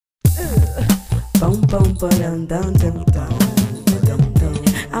Boom, boom, ba-dum, dum, dum, dum.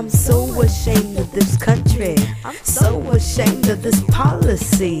 I'm so ashamed of this country. I'm so ashamed of this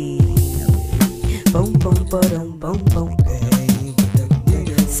policy. Boom, boom, ba-dum, boom, boom.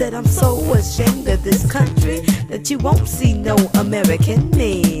 Said I'm so ashamed of this country that you won't see no American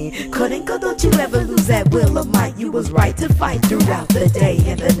me. Coringa, don't you ever lose that will of might. You was right to fight throughout the day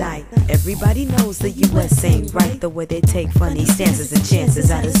and the night. Everybody knows the US ain't right, the way they take funny stances and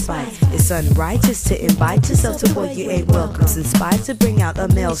chances out of spite. It's unrighteous to invite yourself to where you ain't welcome. It's inspired to bring out a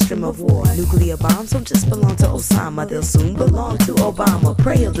maelstrom of war. Nuclear bombs don't just belong to Osama, they'll soon belong to Obama.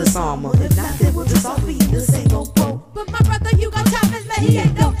 Pray he'll disarm them. If not, they will just all be in the same old boat. But my brother Hugo Chavez, man, he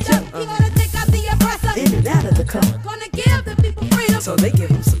ain't no joke. He gonna take out the oppressor, In and out of the cup, gonna give the people freedom. so they give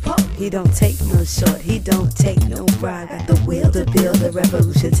him support. He don't take no short, he don't take no bribe. Got the will to build a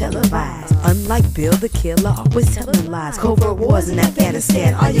revolution televised. Unlike Bill the Killer, always telling lies. Covert wars in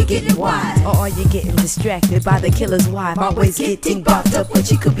Afghanistan, are you getting wise? Or are you getting distracted by the killer's wife? Always getting bopped up when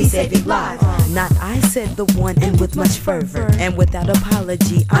she could be saving lives. Not I said the one, and with much fervor, and without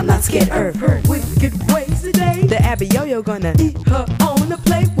apology, I'm not scared of her. Wicked ways today, the Abby Yo-Yo gonna eat her on a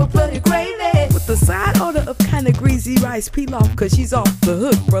plate with bloody gravy, with the side order of kinda greasy rice pilaf, cause she's off the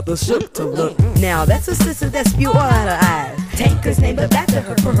hook, brother shook to look. Now that's a sister that spew all out her eyes. Tankers named her back to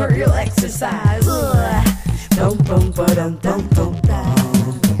her for her real exercise. Dum bum ba dum dum dum dum.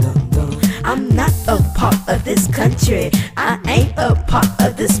 I'm not a part of this country. I ain't a part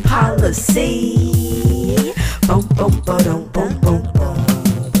of this policy. Bum bum ba dum bum bum.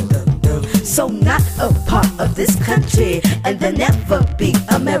 So not a part of this country, and there'll never be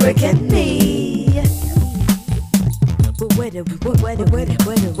American me. But where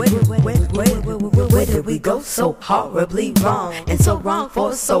did we go so horribly wrong? And so wrong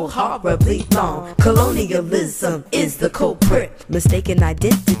for so horribly long. Colonialism is the culprit. Mistaken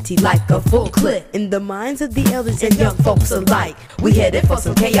identity like a full clip. In the minds of the elders and young folks alike, we headed for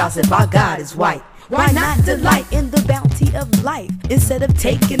some chaos if our God is white. Why not delight in the bounty of life instead of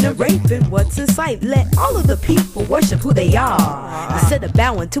taking and raping what's in sight? Let all of the people worship who they are instead of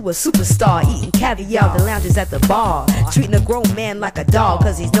bowing to a superstar, eating caviar, the lounges at the bar, treating a grown man like a dog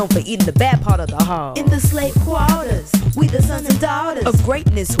cause he's known for eating the bad part of the hog. In the slave quarters, we the sons and daughters of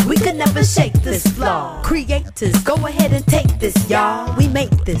greatness, we could never shake this flaw. Creators, go ahead and take this, y'all. We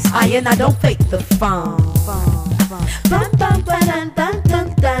make this, I don't fake the fun.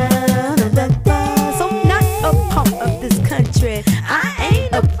 I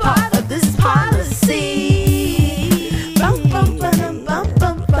ain't a part of this policy. So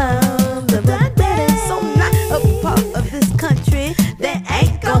not a part of this country, there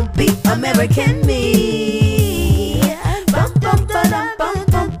ain't gon' be American me. I'm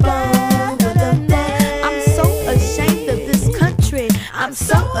so ashamed of this country. I'm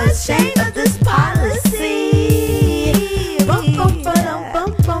so ashamed of this policy.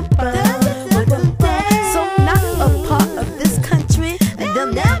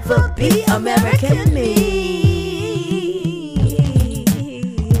 Be American me.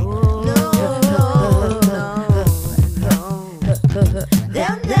 No.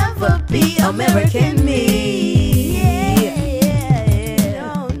 There'll never be American